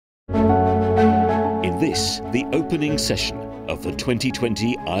this the opening session of the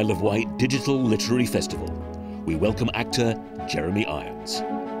 2020 Isle of Wight Digital Literary Festival. We welcome actor Jeremy Irons.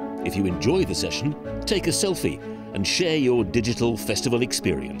 If you enjoy the session, take a selfie and share your digital festival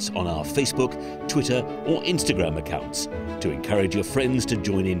experience on our Facebook, Twitter or Instagram accounts to encourage your friends to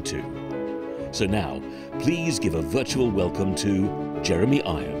join in too. So now, please give a virtual welcome to Jeremy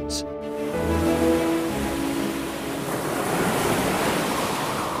Irons.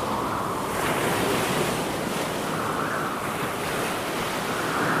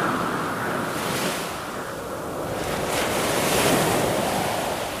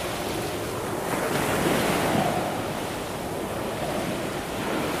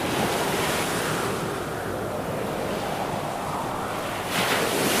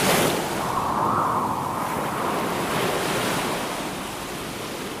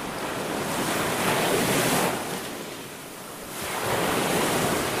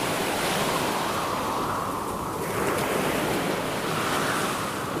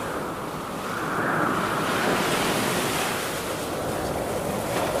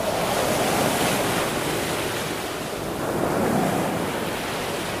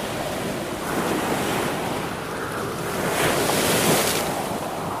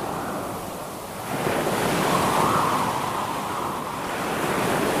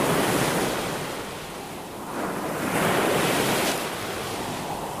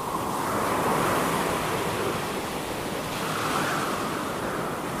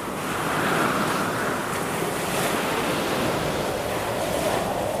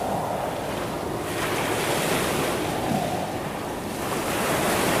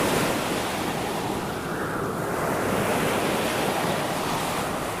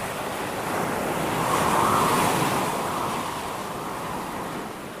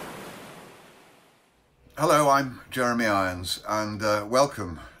 Hello, I'm Jeremy Irons and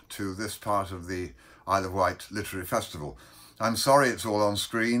welcome to this part of the Isle of Wight Literary Festival. I'm sorry it's all on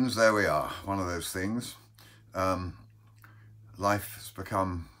screens, there we are, one of those things. Life has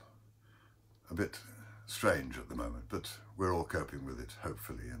become a bit strange at the moment, but we're all coping with it,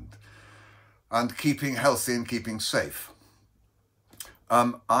 hopefully, and keeping healthy and keeping safe.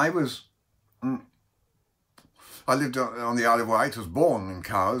 I lived on the Isle of Wight, was born in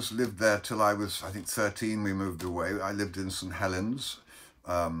Cowes, lived there till I was, I think, 13, we moved away. I lived in St Helens.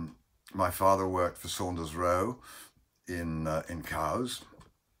 My father worked for Saunders Row in Cowes.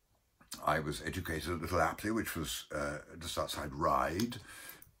 I was educated at Little Apley, which was just outside Ryde,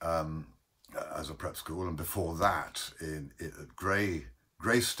 as a prep school, and before that at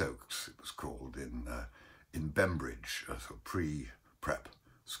Greystokes, it was called, in Bembridge, a sort of pre-prep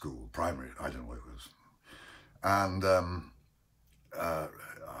school, primary, I don't know what it was. And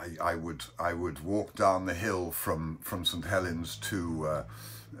I would walk down the hill from St Helens to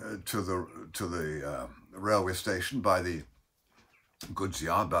the railway station by the goods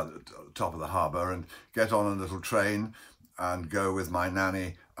yard, by the top of the harbour, and get on a little train and go with my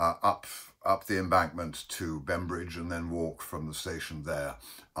nanny up the embankment to Bembridge, and then walk from the station there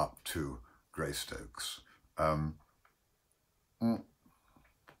up to Greystokes.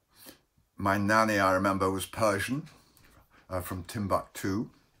 My nanny, I remember, was Persian, from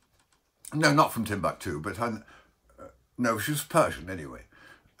Timbuktu. No, not from Timbuktu, but no, she was Persian anyway.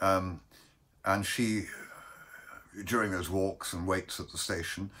 And she, during those walks and waits at the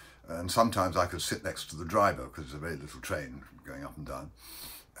station, and sometimes I could sit next to the driver because it's a very little train going up and down,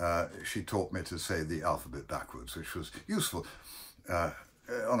 she taught me to say the alphabet backwards, which was useful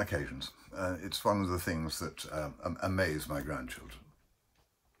on occasions. It's one of the things that amaze my grandchildren.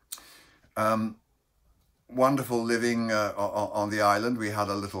 Wonderful living on the island. We had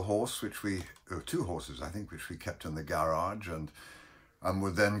a little horse, two horses I think, which we kept in the garage, and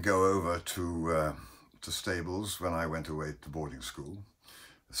would then go over to stables when I went away to boarding school.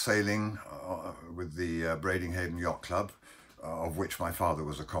 Sailing with the Bradinghaven Yacht Club, of which my father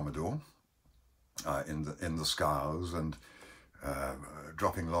was a commodore, in the scows, and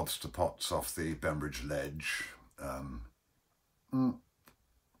dropping lobster pots off the Bembridge ledge.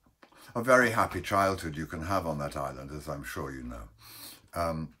 A very happy childhood you can have on that island, as I'm sure you know.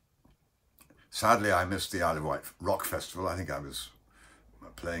 Sadly, I missed the Isle of Wight Rock Festival. I think I was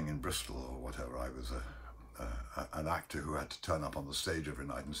playing in Bristol or whatever. I was an actor who had to turn up on the stage every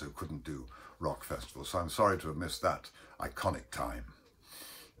night and so couldn't do rock festivals. So I'm sorry to have missed that iconic time.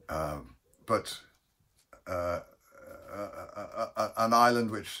 But an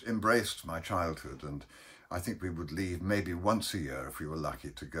island which embraced my childhood, and I think we would leave maybe once a year, if we were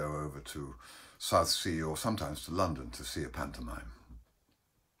lucky, to go over to Southsea or sometimes to London to see a pantomime.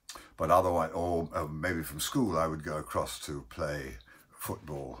 But otherwise, or maybe from school, I would go across to play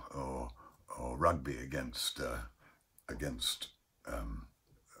football or rugby against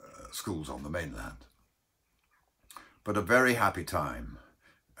schools on the mainland. But a very happy time,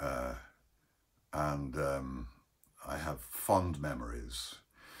 and I have fond memories.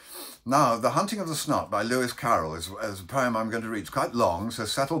 Now, The Hunting of the Snark by Lewis Carroll is a poem I'm going to read. It's quite long, so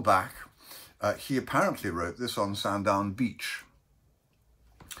settle back. He apparently wrote this on Sandown Beach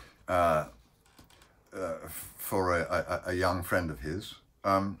for a young friend of his.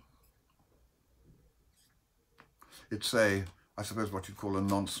 It's I suppose, what you'd call a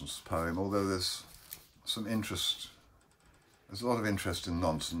nonsense poem, although there's some interest. There's a lot of interest in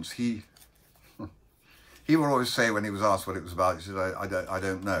nonsense. He would always say, when he was asked what it was about, he said, I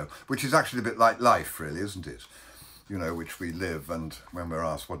don't know, which is actually a bit like life, really, isn't it? You know, which we live, and when we're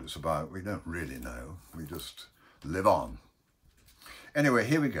asked what it's about, we don't really know. We just live on. Anyway,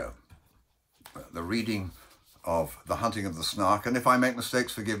 here we go. The reading of The Hunting of the Snark, and if I make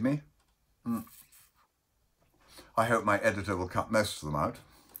mistakes, forgive me. I hope my editor will cut most of them out.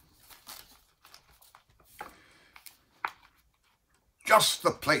 "Just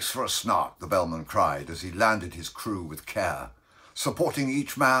the place for a snark," the bellman cried as he landed his crew with care, supporting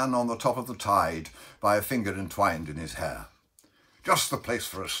each man on the top of the tide by a finger entwined in his hair. "Just the place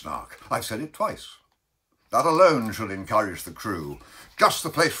for a snark. I've said it twice. That alone should encourage the crew. Just the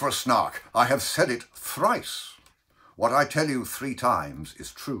place for a snark. I have said it thrice. What I tell you 3 times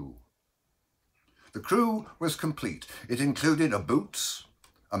is true." The crew was complete. It included a boots,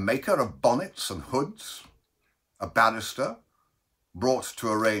 a maker of bonnets and hoods, a barrister, brought to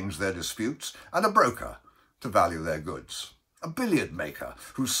arrange their disputes, and a broker to value their goods. A billiard maker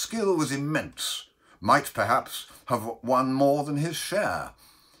whose skill was immense might perhaps have won more than his share,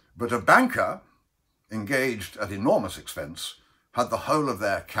 but a banker, engaged at enormous expense, had the whole of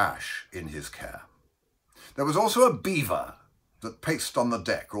their cash in his care. There was also a beaver that paced on the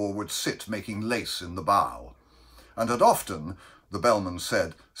deck or would sit making lace in the bow, and had often, the bellman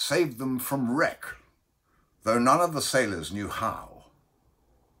said, saved them from wreck, though none of the sailors knew how.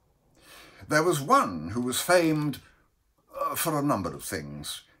 There was one who was famed for a number of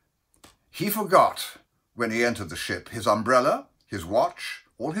things. He forgot, when he entered the ship, his umbrella, his watch,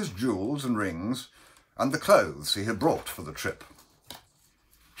 all his jewels and rings, and the clothes he had brought for the trip.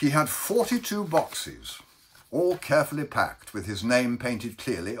 He had 42 boxes, all carefully packed, with his name painted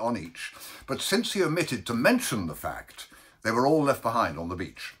clearly on each, but since he omitted to mention the fact, they were all left behind on the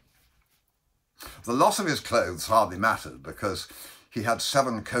beach. The loss of his clothes hardly mattered, because he had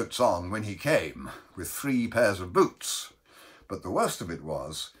 7 coats on when he came, with 3 pairs of boots, but the worst of it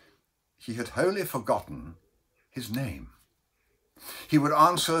was, he had wholly forgotten his name. He would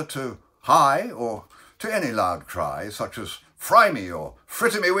answer to "hi" or to any loud cry, such as "fry me" or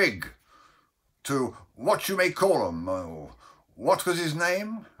 "fritter me wig," to "what you may call 'em," or "what was his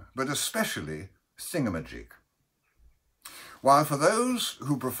name," but especially "thingamajig." While for those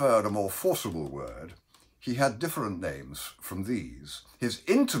who preferred a more forcible word, he had different names from these. His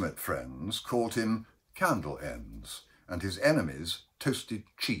intimate friends called him Candle Ends, and his enemies Toasted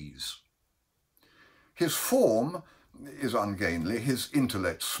Cheese. His form is ungainly, his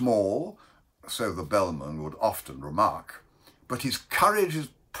intellect small, so the bellman would often remark, but his courage is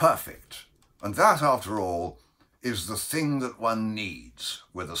perfect, and that, after all, is the thing that one needs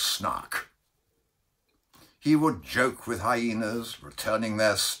with a snark. He would joke with hyenas, returning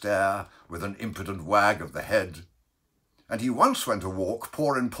their stare with an impudent wag of the head, and he once went a walk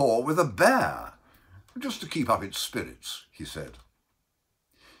paw in paw with a bear, just to keep up its spirits, he said.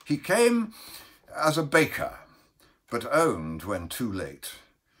 He came as a baker, but owned when too late,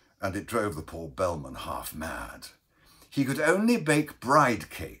 and it drove the poor bellman half mad. He could only bake bride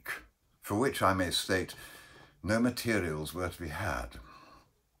cake, for which, I may state, no materials were to be had.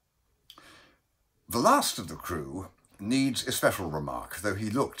 The last of the crew needs especial remark, though he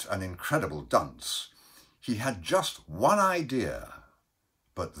looked an incredible dunce. He had just one idea,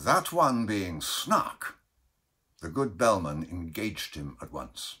 but that one being Snark, the good bellman engaged him at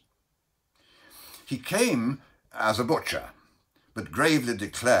once. He came as a butcher, but gravely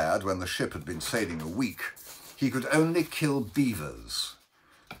declared, when the ship had been sailing a week, he could only kill beavers.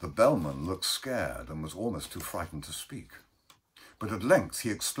 The bellman looked scared and was almost too frightened to speak. But at length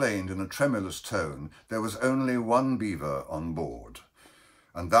he explained in a tremulous tone there was only one beaver on board,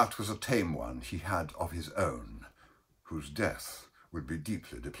 and that was a tame one he had of his own, whose death would be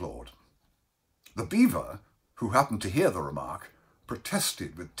deeply deplored. The beaver, who happened to hear the remark,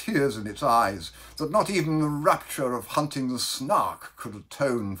 protested with tears in its eyes that not even the rapture of hunting the Snark could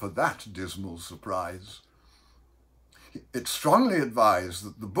atone for that dismal surprise. It strongly advised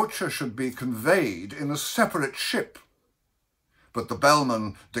that the butcher should be conveyed in a separate ship, but the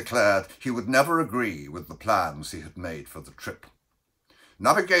bellman declared he would never agree with the plans he had made for the trip.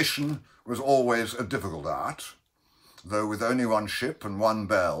 Navigation was always a difficult art, though with only one ship and one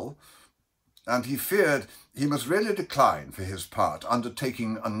bell, and he feared he must really decline for his part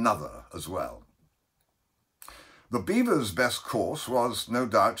undertaking another as well. The Beaver's best course was, no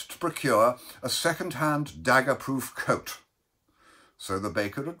doubt, to procure a second-hand dagger-proof coat. So the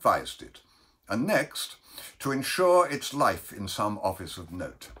baker advised it, and next, to ensure its life in some office of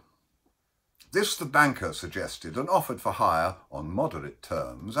note. This the banker suggested and offered for hire on moderate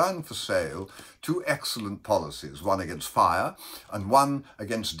terms and for sale 2 excellent policies, one against fire and one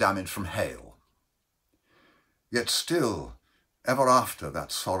against damage from hail. Yet still, ever after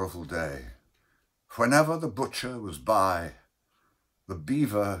that sorrowful day, whenever the butcher was by, the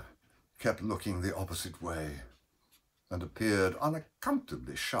Beaver kept looking the opposite way and appeared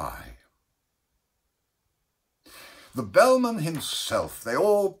unaccountably shy. The bellman himself they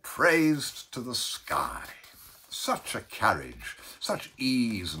all praised to the sky. Such a carriage, such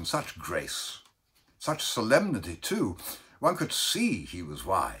ease and such grace, such solemnity too. One could see he was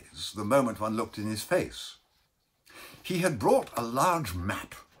wise the moment one looked in his face. He had brought a large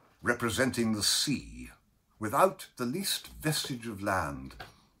map representing the sea, without the least vestige of land,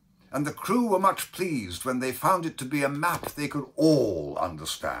 and the crew were much pleased when they found it to be a map they could all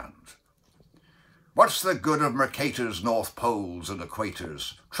understand. What's the good of Mercator's North Poles and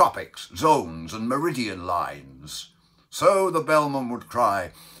Equators, tropics, zones and meridian lines? So the bellman would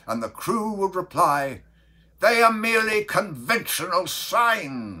cry, and the crew would reply, they are merely conventional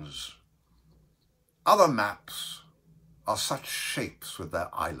signs. Other maps are such shapes with their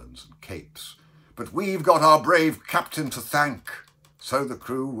islands and capes, but we've got our brave captain to thank, so the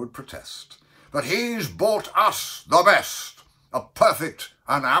crew would protest, that he's bought us the best, a perfect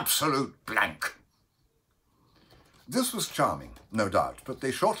and absolute blank. This was charming, no doubt, but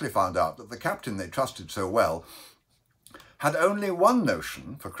they shortly found out that the captain they trusted so well had only one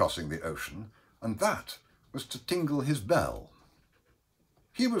notion for crossing the ocean, and that was to tingle his bell.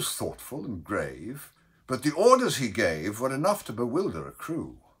 He was thoughtful and grave, but the orders he gave were enough to bewilder a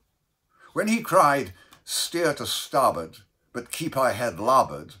crew. When he cried, steer to starboard, but keep our head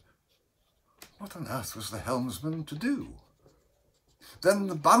larboard, what on earth was the helmsman to do? Then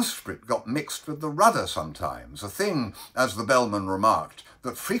the bowsprit got mixed with the rudder sometimes, a thing, as the bellman remarked,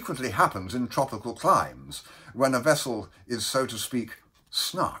 that frequently happens in tropical climes, when a vessel is, so to speak,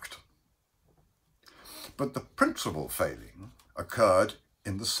 snarked. But the principal failing occurred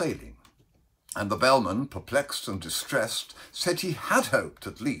in the sailing, and the bellman, perplexed and distressed, said he had hoped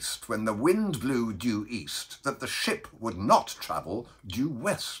at least, when the wind blew due east, that the ship would not travel due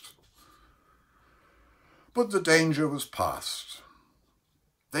west. But the danger was past.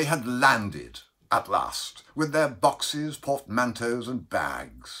 They had landed at last, with their boxes, portmanteaus and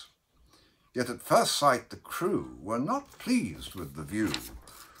bags. Yet at first sight the crew were not pleased with the view,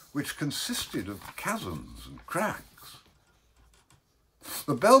 which consisted of chasms and crags.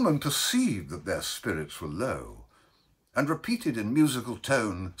 The bellman perceived that their spirits were low, and repeated in musical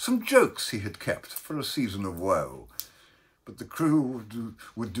tone some jokes he had kept for a season of woe, but the crew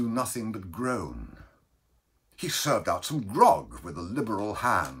would do nothing but groan. He served out some grog with a liberal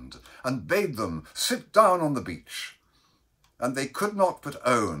hand, and bade them sit down on the beach, and they could not but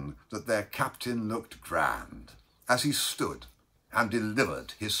own that their captain looked grand, as he stood and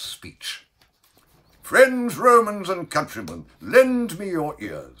delivered his speech. Friends, Romans and countrymen, lend me your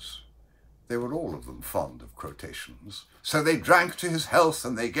ears. They were all of them fond of quotations, so they drank to his health,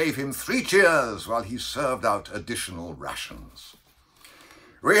 and they gave him 3 cheers while he served out additional rations.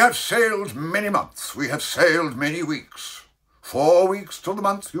 We have sailed many months, we have sailed many weeks, 4 weeks till the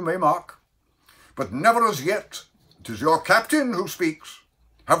month you may mark, but never as yet, 'tis your captain who speaks,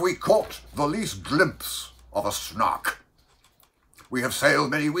 have we caught the least glimpse of a Snark. We have sailed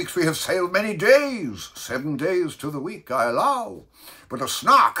many weeks, we have sailed many days, 7 days to the week, I allow, but a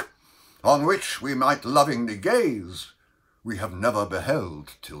Snark, on which we might lovingly gaze, we have never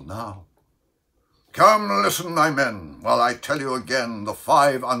beheld till now. Come, listen, my men, while I tell you again the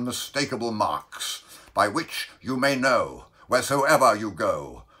 5 unmistakable marks, by which you may know, wheresoever you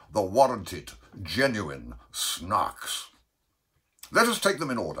go, the warranted, genuine Snarks. Let us take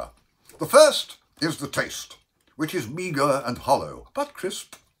them in order. The first is the taste, which is meagre and hollow, but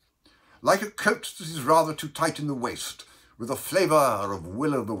crisp, like a coat that is rather too tight in the waist, with a flavour of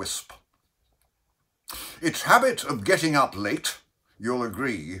will-o'-the-wisp. Its habit of getting up late, you'll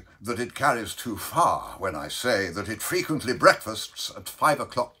agree that it carries too far when I say that it frequently breakfasts at 5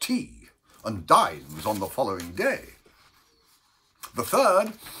 o'clock tea and dines on the following day. The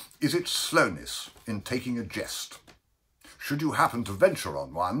third is its slowness in taking a jest. should you happen to venture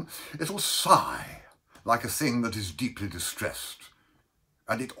on one, it'll sigh like a thing that is deeply distressed,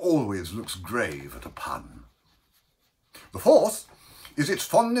 and it always looks grave at a pun. The fourth is its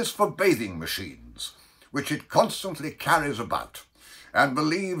fondness for bathing machines, which it constantly carries about, and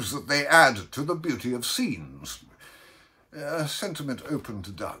believes that they add to the beauty of scenes, a sentiment open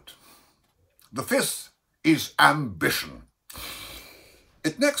to doubt. The fifth is ambition.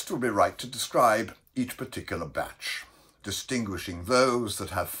 It next will be right to describe each particular batch, distinguishing those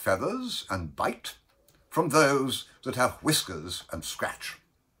that have feathers and bite from those that have whiskers and scratch.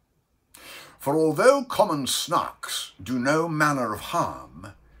 For although common snarks do no manner of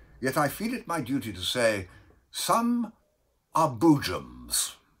harm, yet I feel it my duty to say some are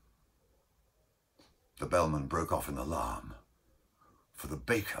Boojums. The bellman broke off in alarm, for the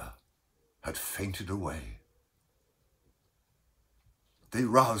baker had fainted away. They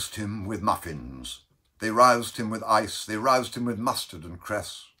roused him with muffins, they roused him with ice, they roused him with mustard and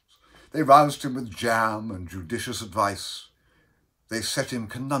cress, they roused him with jam and judicious advice, they set him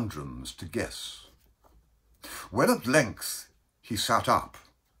conundrums to guess. When at length he sat up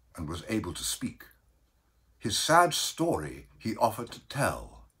and was able to speak, his sad story he offered to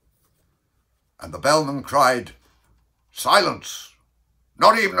tell, and the bellman cried, "Silence!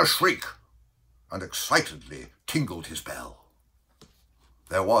 Not even a shriek!" and excitedly tingled his bell.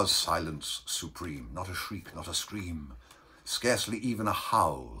 There was silence supreme, not a shriek, not a scream, scarcely even a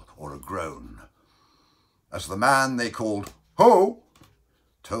howl or a groan, as the man they called Ho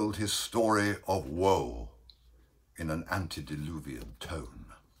told his story of woe in an antediluvian tone.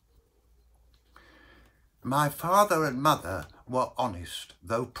 My father and mother were honest,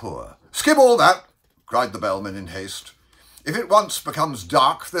 though poor. Skip all that, cried the bellman in haste. If it once becomes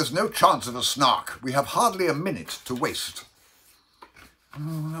dark, there's no chance of a snark. We have hardly a minute to waste.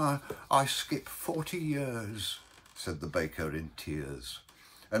 I skip 40 years, said the baker in tears,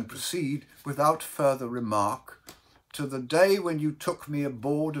 and proceed without further remark to the day when you took me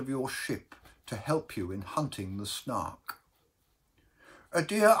aboard of your ship to help you in hunting the Snark. A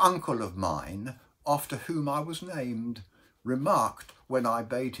dear uncle of mine, after whom I was named, remarked when I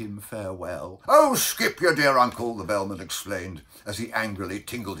bade him farewell. Oh, skip your dear uncle, the bellman explained, as he angrily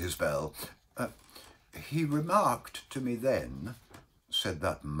tingled his bell. He remarked to me then, said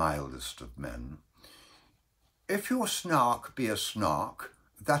that mildest of men, if your Snark be a Snark,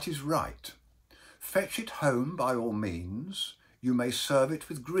 that is right. Fetch it home by all means, you may serve it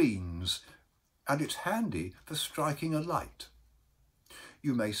with greens, and it's handy for striking a light.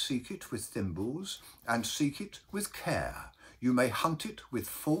 You may seek it with thimbles, and seek it with care. You may hunt it with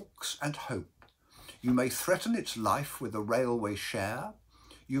forks and hope. You may threaten its life with a railway share.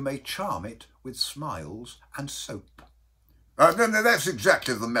 You may charm it with smiles and soap. That's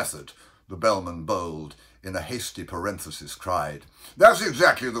exactly the method, the bellman bold, in a hasty parenthesis cried. That's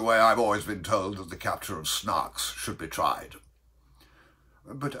exactly the way I've always been told that the capture of Snarks should be tried.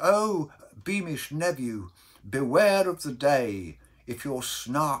 But oh, beamish nephew, beware of the day if your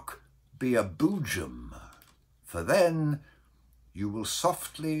Snark be a Boojum, for then you will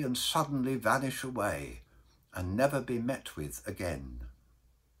softly and suddenly vanish away and never be met with again.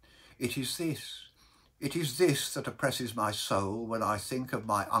 It is this that oppresses my soul when I think of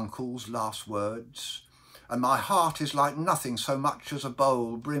my uncle's last words, and my heart is like nothing so much as a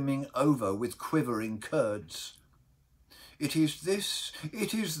bowl brimming over with quivering curds. It is this.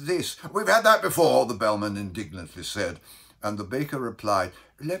 We've had that before, the bellman indignantly said, and the baker replied,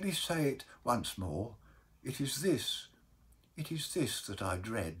 let me say it once more. It is this that I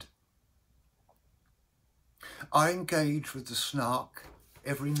dread. I engage with the Snark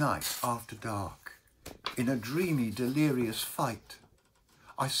every night after dark, in a dreamy, delirious fight.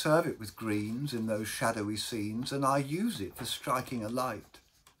 I serve it with greens in those shadowy scenes, and I use it for striking a light.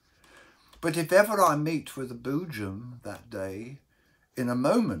 But if ever I meet with a Boojum that day, in a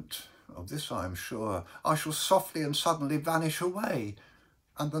moment, of this I am sure, I shall softly and suddenly vanish away,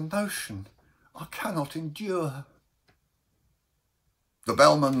 and the notion I cannot endure. The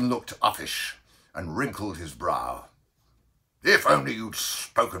bellman looked uffish and wrinkled his brow. If only you'd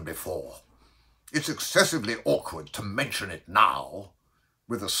spoken before. It's excessively awkward to mention it now,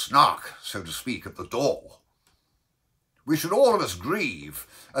 with a Snark, so to speak, at the door. We should all of us grieve,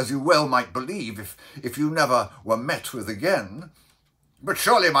 as you well might believe, if you never were met with again. But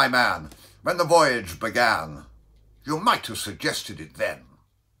surely, my man, when the voyage began, you might have suggested it then.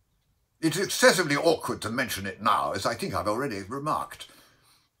 It's excessively awkward to mention it now, as I think I've already remarked.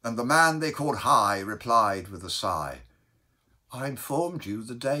 And the man they called High replied with a sigh, I informed you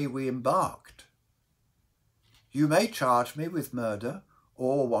the day we embarked. You may charge me with murder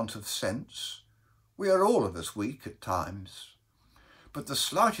or want of sense, We are all of us weak at times, but the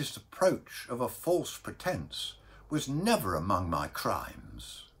slightest approach of a false pretence was never among my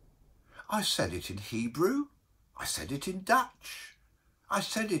crimes. I said it in Hebrew, I said it in Dutch, I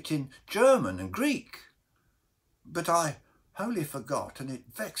said it in German and Greek, but I wholly forgot, and it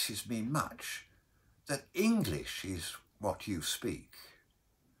vexes me much, that English is what you speak.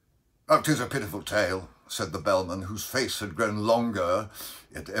 "Oh, 'tis a pitiful tale," said the bellman, whose face had grown longer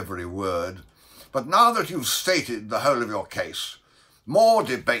at every word. "But now that you've stated the whole of your case, more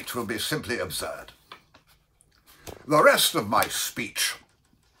debate will be simply absurd. The rest of my speech,"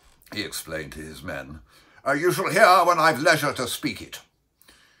 he explained to his men, "you shall hear when I've leisure to speak it.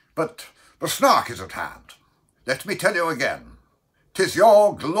 But the Snark is at hand. Let me tell you again, 'tis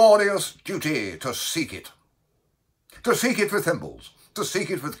your glorious duty to seek it. To seek it with thimbles, to seek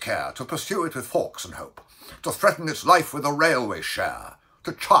it with care, to pursue it with hawks and hope, to threaten its life with a railway share,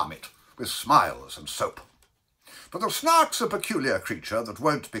 to charm it with smiles and soap. For the Snark's a peculiar creature that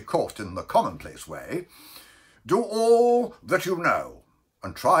won't be caught in the commonplace way. Do all that you know,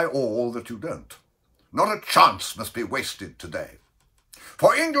 and try all that you don't. Not a chance must be wasted today.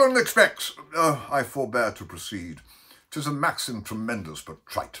 For England expects—" I forbear to proceed. 'Tis a maxim tremendous but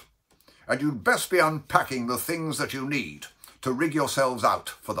trite, and you'd best be unpacking the things that you need to rig yourselves out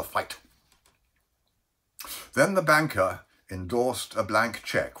for the fight. Then the banker endorsed a blank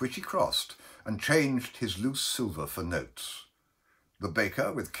cheque, which he crossed, and changed his loose silver for notes. The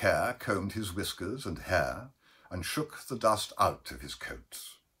baker with care combed his whiskers and hair, and shook the dust out of his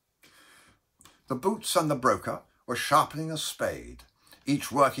coats. The boots and the broker were sharpening a spade,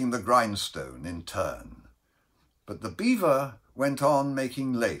 each working the grindstone in turn. But the beaver went on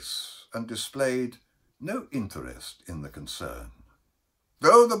making lace, and displayed no interest in the concern.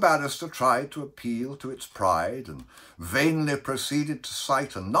 Though the barrister tried to appeal to its pride, and vainly proceeded to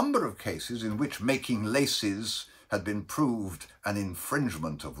cite a number of cases in which making laces had been proved an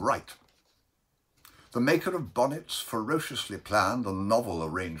infringement of right. The maker of bonnets ferociously planned a novel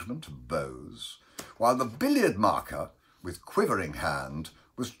arrangement of bows, while the billiard marker, with quivering hand,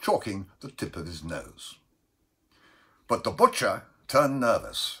 was chalking the tip of his nose. But the butcher turned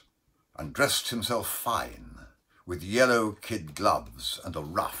nervous, and dressed himself fine, with yellow kid gloves and a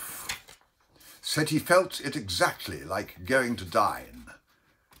ruff. Said he felt it exactly like going to dine,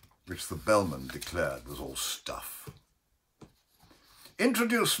 which the bellman declared was all stuff.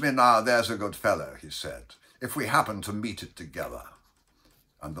 "Introduce me now, there's a good fellow," he said, "if we happen to meet it together."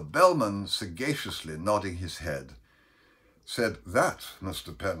 And the bellman, sagaciously nodding his head, said that must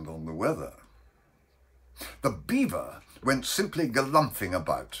depend on the weather. The beaver went simply galumphing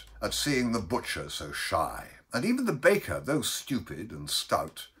about at seeing the butcher so shy, and even the baker, though stupid and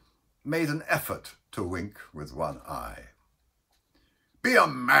stout, made an effort to wink with one eye. "Be a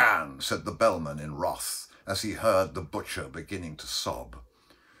man," said the bellman in wrath, as he heard the butcher beginning to sob.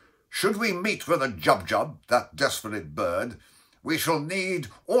 "Should we meet with a jub-jub, that desperate bird, we shall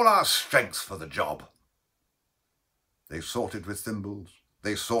need all our strength for the job." They sought it with thimbles,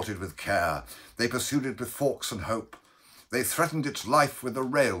 they sought it with care, they pursued it with forks and hope, they threatened its life with a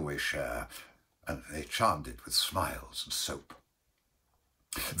railway share, and they charmed it with smiles and soap.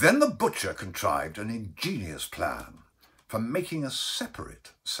 Then the butcher contrived an ingenious plan for making a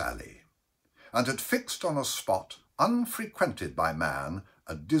separate sally, and had fixed on a spot unfrequented by man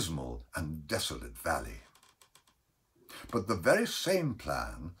a dismal and desolate valley. But the very same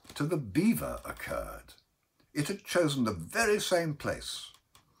plan to the beaver occurred. It had chosen the very same place,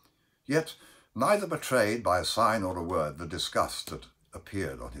 yet neither betrayed by a sign or a word the disgust that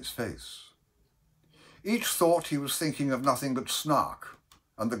appeared on his face. Each thought he was thinking of nothing but Snark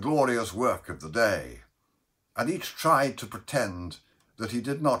and the glorious work of the day, and each tried to pretend that he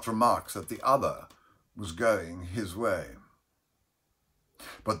did not remark that the other was going his way.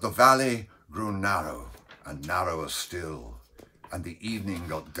 But the valley grew narrow and narrower still, and the evening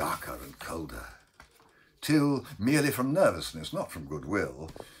got darker and colder, till, merely from nervousness, not from goodwill,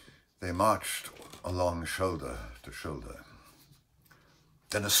 they marched along shoulder to shoulder.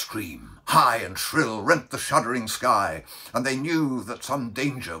 Then a scream, high and shrill, rent the shuddering sky, and they knew that some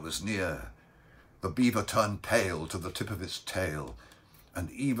danger was near. The beaver turned pale to the tip of its tail,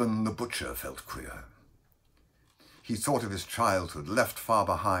 and even the butcher felt queer. He thought of his childhood, left far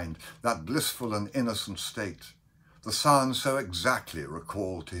behind, that blissful and innocent state. The sound so exactly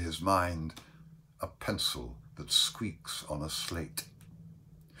recalled to his mind a pencil that squeaks on a slate.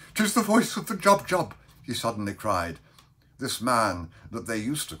 "'Tis the voice of the jub-jub," he suddenly cried, "this man that they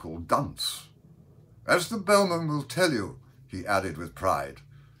used to call Dunce. As the bellman will tell you," he added with pride,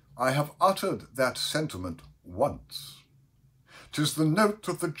 "I have uttered that sentiment once. 'Tis the note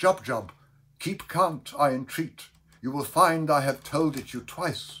of the jub-jub Keep count, I entreat. You will find I have told it you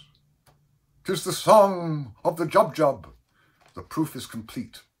twice. 'Tis the song of the Jubjub. The proof is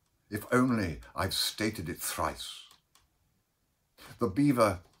complete, if only I've stated it thrice. The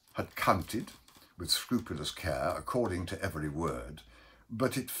beaver had counted, with scrupulous care, according to every word,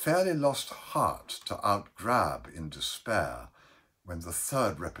 but it fairly lost heart to outgrab in despair when the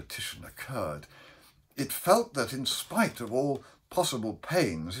third repetition occurred. It felt that in spite of all possible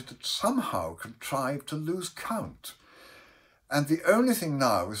pains, it had somehow contrived to lose count, and the only thing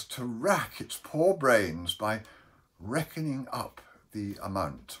now was to rack its poor brains by reckoning up the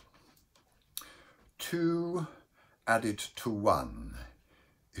amount. 2 added to 1,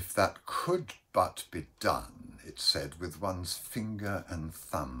 if that could but be done, it said with one's finger and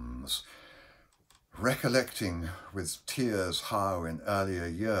thumbs, recollecting with tears how in earlier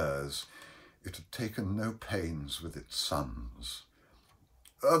years it had taken no pains with its sums.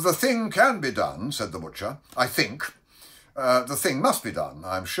 The thing can be done, said the butcher, I think. The thing must be done,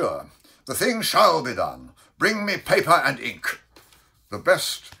 I'm sure. The thing shall be done. Bring me paper and ink. The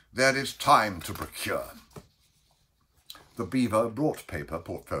best there is time to procure. The beaver brought paper,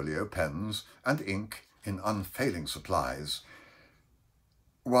 portfolio, pens, and ink in unfailing supplies,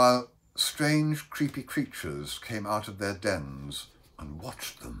 while strange creepy creatures came out of their dens and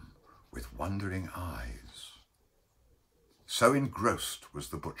watched them with wondering eyes. So engrossed was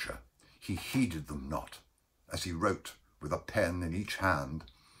the butcher, he heeded them not, as he wrote with a pen in each hand,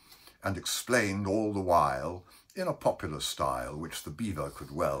 and explained all the while in a popular style which the beaver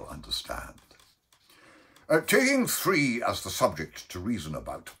could well understand. Taking 3 as the subject to reason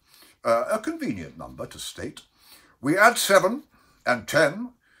about, a convenient number to state, we add 7 and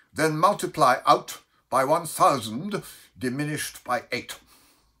 10, then multiply out by 1,000, diminished by 8.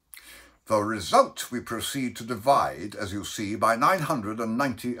 The result we proceed to divide, as you see, by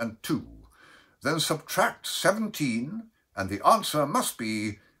 992, then subtract 17, and the answer must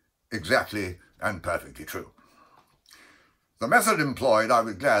be exactly and perfectly true. The method employed I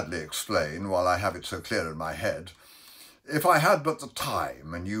would gladly explain while I have it so clear in my head, if I had but the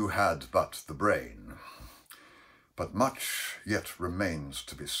time and you had but the brain. But much yet remains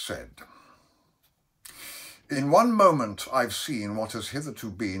to be said. In one moment I've seen what has hitherto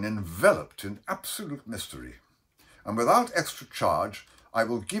been enveloped in absolute mystery, and without extra charge I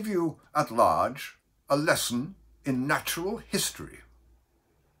will give you at large a lesson in natural history.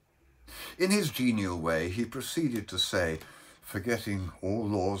 In his genial way he proceeded to say, forgetting all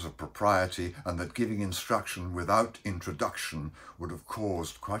laws of propriety, and that giving instruction without introduction would have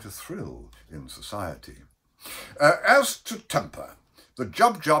caused quite a thrill in society. As to temper, the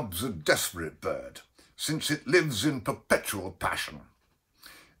Jubjub's a desperate bird, since it lives in perpetual passion.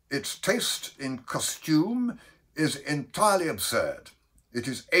 Its taste in costume is entirely absurd. It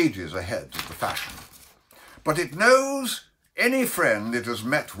is ages ahead of the fashion. But it knows any friend it has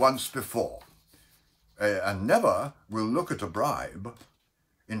met once before, and never will look at a bribe.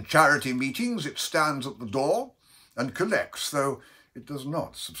 In charity meetings it stands at the door and collects, though it does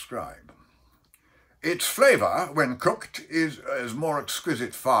not subscribe. Its flavour, when cooked, is more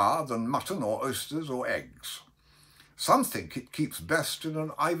exquisite far than mutton or oysters or eggs. Some think it keeps best in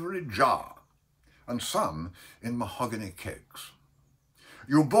an ivory jar, and some in mahogany kegs.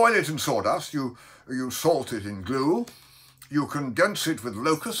 You boil it in sawdust, you salt it in glue, you condense it with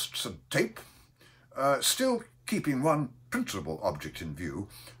locusts and tape, still keeping one principal object in view,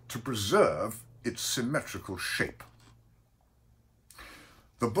 to preserve its symmetrical shape.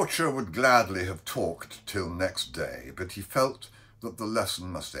 The butcher would gladly have talked till next day, but he felt that the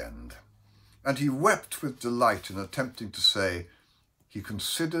lesson must end, and he wept with delight in attempting to say he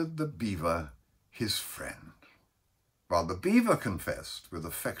considered the beaver his friend, while the beaver confessed with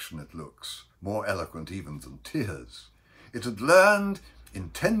affectionate looks, more eloquent even than tears, it had learned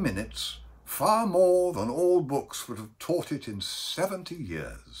in 10 minutes far more than all books would have taught it in 70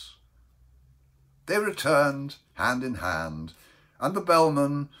 years. They returned hand in hand, and the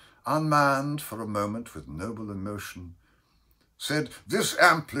bellman, unmanned for a moment with noble emotion, said, "This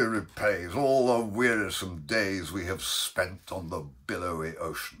amply repays all the wearisome days we have spent on the billowy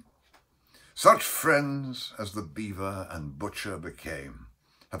ocean. Such friends as the beaver and butcher became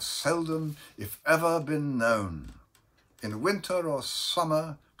have seldom, if ever, been known. In winter or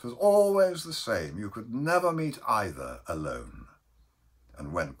summer, 'twas always the same. You could never meet either alone.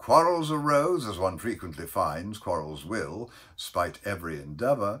 And when quarrels arose, as one frequently finds quarrels will, spite every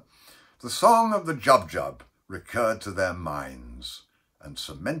endeavour, the song of the Jubjub recurred to their minds and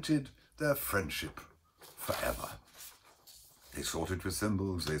cemented their friendship forever. They sought it with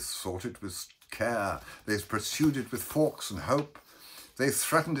thimbles, they sought it with care, they pursued it with forks and hope, they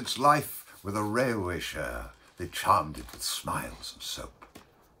threatened its life with a railway share. They charmed it with smiles and soap.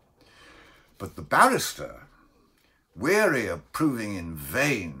 But the barrister, weary of proving in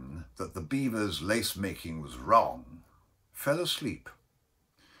vain that the beaver's lace-making was wrong, fell asleep,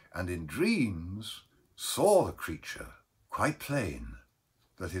 and in dreams saw the creature quite plain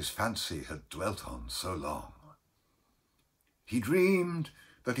that his fancy had dwelt on so long. He dreamed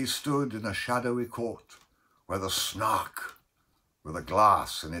that he stood in a shadowy court where the Snark, with a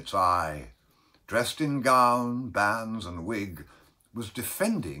glass in its eye, dressed in gown, bands and wig, was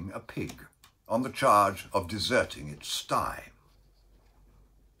defending a pig on the charge of deserting its sty.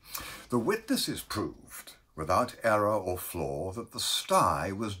 The witnesses proved, without error or flaw, that the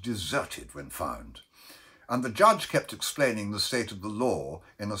sty was deserted when found, and the judge kept explaining the state of the law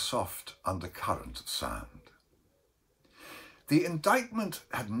in a soft undercurrent of sound. The indictment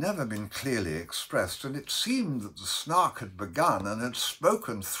had never been clearly expressed, and it seemed that the Snark had begun and had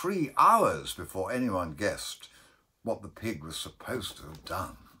spoken 3 hours before anyone guessed what the pig was supposed to have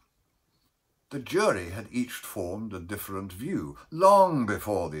done. The jury had each formed a different view long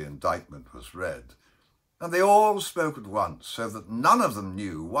before the indictment was read, and they all spoke at once, so that none of them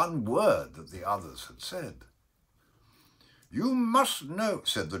knew one word that the others had said. "You must know,"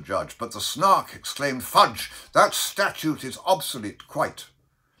 said the judge, but the Snark exclaimed, "Fudge! That statute is obsolete quite.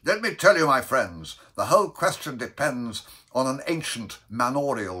 Let me tell you, my friends, the whole question depends on an ancient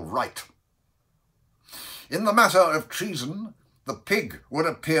manorial right. In the matter of treason, the pig would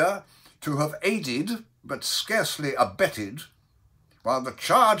appear to have aided, but scarcely abetted, while the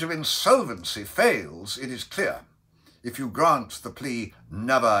charge of insolvency fails, it is clear, if you grant the plea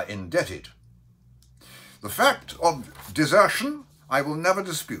never indebted. The fact of desertion I will never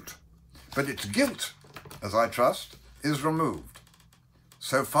dispute, but its guilt, as I trust, is removed,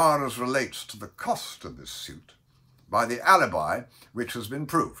 so far as relates to the cost of this suit, by the alibi which has been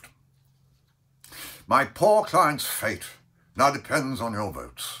proved. My poor client's fate now depends on your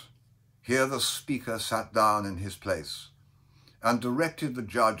votes." Here the speaker sat down in his place and directed the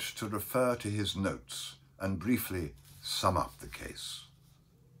judge to refer to his notes and briefly sum up the case.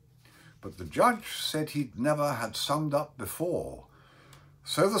 But the judge said he'd never had summed up before,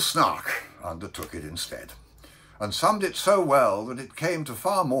 so the Snark undertook it instead, and summed it so well that it came to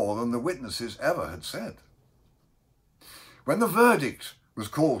far more than the witnesses ever had said. When the verdict was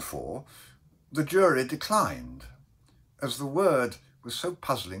called for, the jury declined, as the word was so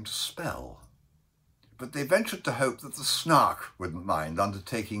puzzling to spell, but they ventured to hope that the Snark wouldn't mind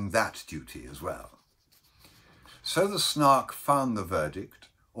undertaking that duty as well. So the Snark found the verdict,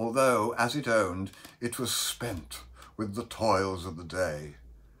 although, as it owned, it was spent with the toils of the day.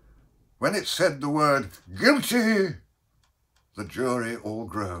 When it said the word "guilty," the jury all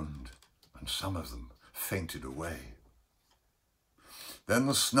groaned, and some of them fainted away. Then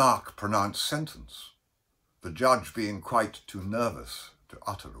the Snark pronounced sentence, the judge being quite too nervous to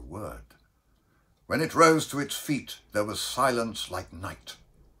utter a word. When it rose to its feet, there was silence like night,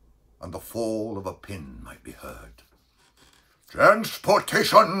 and the fall of a pin might be heard.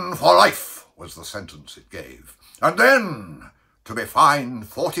 "Transportation for life," was the sentence it gave, "and then to be fined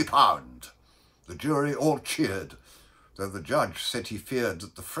 £40. The jury all cheered, though the judge said he feared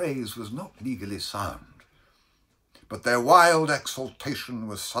that the phrase was not legally sound. But their wild exultation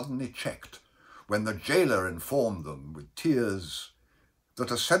was suddenly checked when the jailer informed them with tears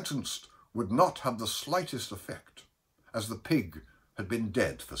that a sentence would not have the slightest effect, as the pig had been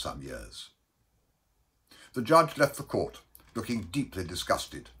dead for some years. The judge left the court, looking deeply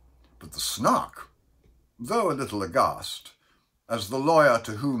disgusted, but the Snark, though a little aghast, as the lawyer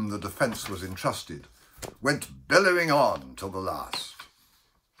to whom the defence was entrusted, went bellowing on till the last.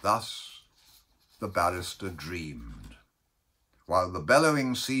 Thus the barrister dreamed, while the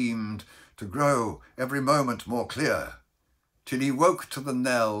bellowing seemed to grow every moment more clear, till he woke to the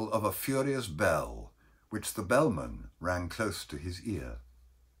knell of a furious bell, which the bellman rang close to his ear.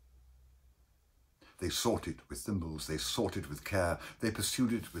 They sought it with thimbles, they sought it with care, they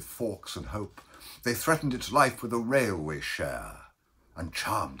pursued it with forks and hope, they threatened its life with a railway share, and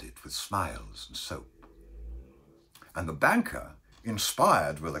charmed it with smiles and soap. And the banker,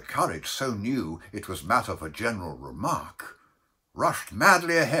 inspired with a courage so new it was matter for general remark, rushed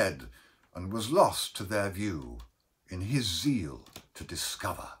madly ahead, and was lost to their view in his zeal to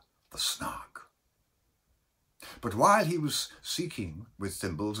discover the Snark. But while he was seeking with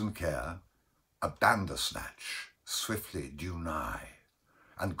thimbles and care, a bandersnatch swiftly drew nigh,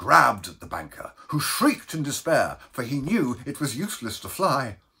 and grabbed at the banker, who shrieked in despair, for he knew it was useless to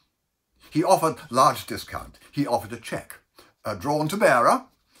fly. He offered large discount. He offered a cheque, drawn to bearer,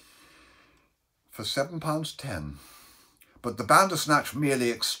 for £7.10. but the Bandersnatch merely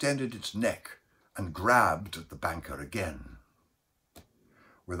extended its neck and grabbed at the banker again.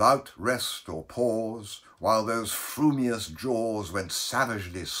 Without rest or pause, while those frumious jaws went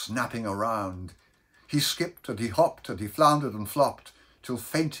savagely snapping around, he skipped and he hopped and he floundered and flopped, till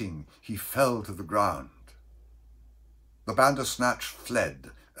fainting he fell to the ground. The Bandersnatch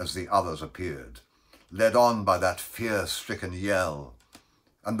fled as the others appeared, led on by that fear-stricken yell,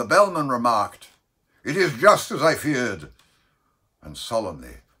 and the bellman remarked, "It is just as I feared," and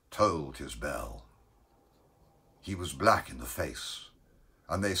solemnly tolled his bell. He was black in the face,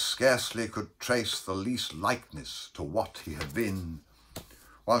 and they scarcely could trace the least likeness to what he had been,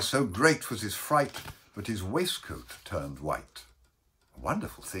 while so great was his fright that his waistcoat turned white, a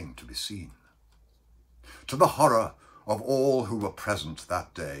wonderful thing to be seen. To the horror of all who were present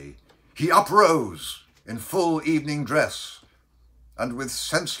that day, he uprose in full evening dress, and with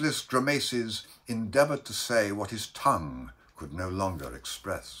senseless grimaces endeavoured to say what his tongue could no longer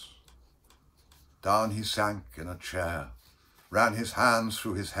express. Down he sank in a chair, ran his hands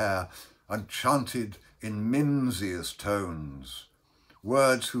through his hair, and chanted in mimsiest tones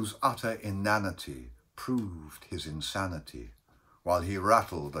words whose utter inanity proved his insanity, while he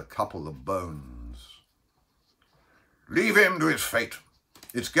rattled a couple of bones. "Leave him to his fate.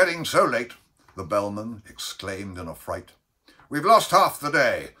 It's getting so late," the bellman exclaimed in a fright. "We've lost half the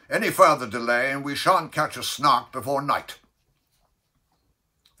day. Any further delay, and we shan't catch a Snark before night."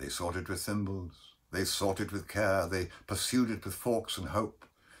 They sought it with thimbles, they sought it with care, they pursued it with forks and hope,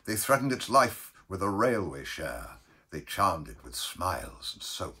 they threatened its life with a railway share, they charmed it with smiles and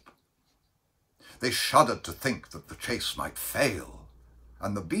soap. They shuddered to think that the chase might fail,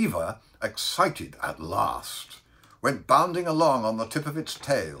 and the beaver, excited at last, went bounding along on the tip of its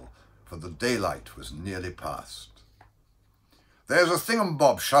tail, for the daylight was nearly past. "There's a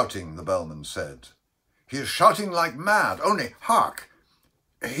thingumbob shouting," the bellman said. "He is shouting like mad, only hark!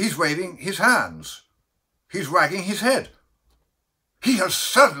 He's waving his hands. He's wagging his head. He has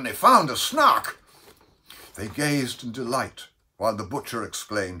certainly found a Snark." They gazed in delight, while the butcher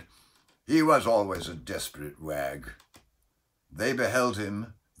exclaimed, "He was always a desperate wag." They beheld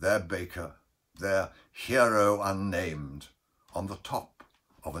him, their baker, their hero unnamed, on the top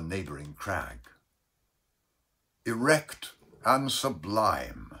of a neighbouring crag. Erect and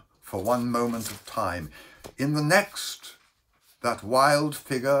sublime for one moment of time, in the next, that wild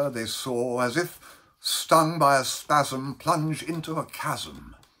figure they saw, as if stung by a spasm, plunge into a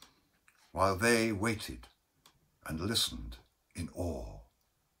chasm, while they waited and listened in awe.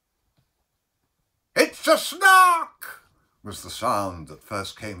 "It's a Snark!" was the sound that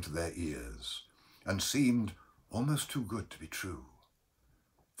first came to their ears, and seemed almost too good to be true.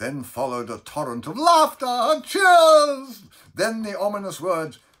 Then followed a torrent of laughter and cheers. Then the ominous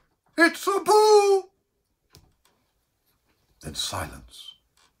words, "It's a boo!" Then silence.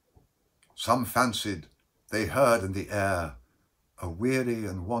 Some fancied they heard in the air a weary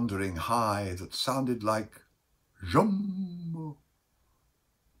and wandering high that sounded like "Jum,"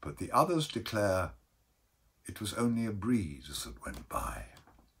 but the others declare it was only a breeze that went by.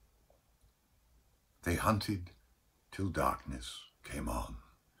 They hunted till darkness came on,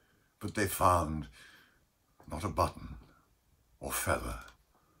 but they found not a button or feather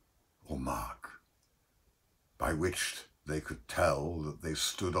or mark by which they could tell that they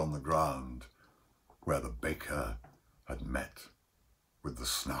stood on the ground where the baker had met with the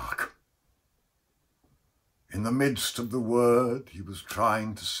Snark. In the midst of the word he was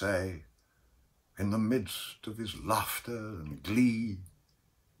trying to say, in the midst of his laughter and glee,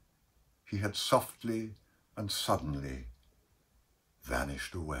 he had softly and suddenly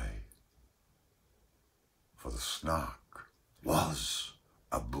vanished away. For the Snark was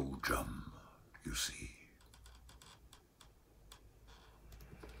a Boojum, you see.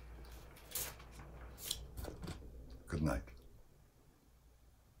 Good night.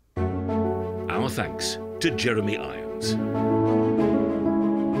 Our thanks to Jeremy Irons.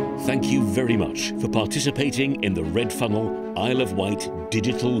 Thank you very much for participating in the Red Funnel Isle of Wight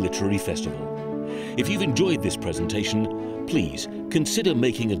Digital Literary Festival. If you've enjoyed this presentation, please consider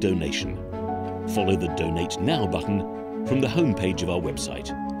making a donation. Follow the Donate Now button from the homepage of our website.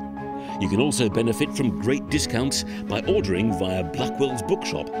 You can also benefit from great discounts by ordering via Blackwell's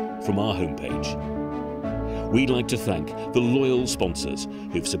Bookshop from our homepage. We'd like to thank the loyal sponsors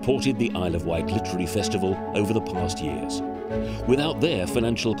who've supported the Isle of Wight Literary Festival over the past years. Without their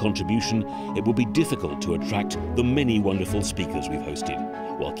financial contribution, it would be difficult to attract the many wonderful speakers we've hosted,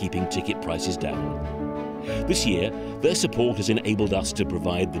 while keeping ticket prices down. This year, their support has enabled us to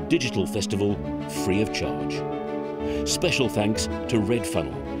provide the digital festival free of charge. Special thanks to Red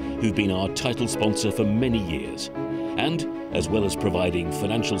Funnel, who've been our title sponsor for many years, and, as well as providing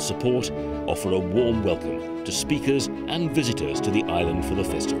financial support, offer a warm welcome to speakers and visitors to the island for the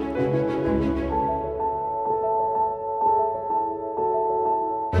festival.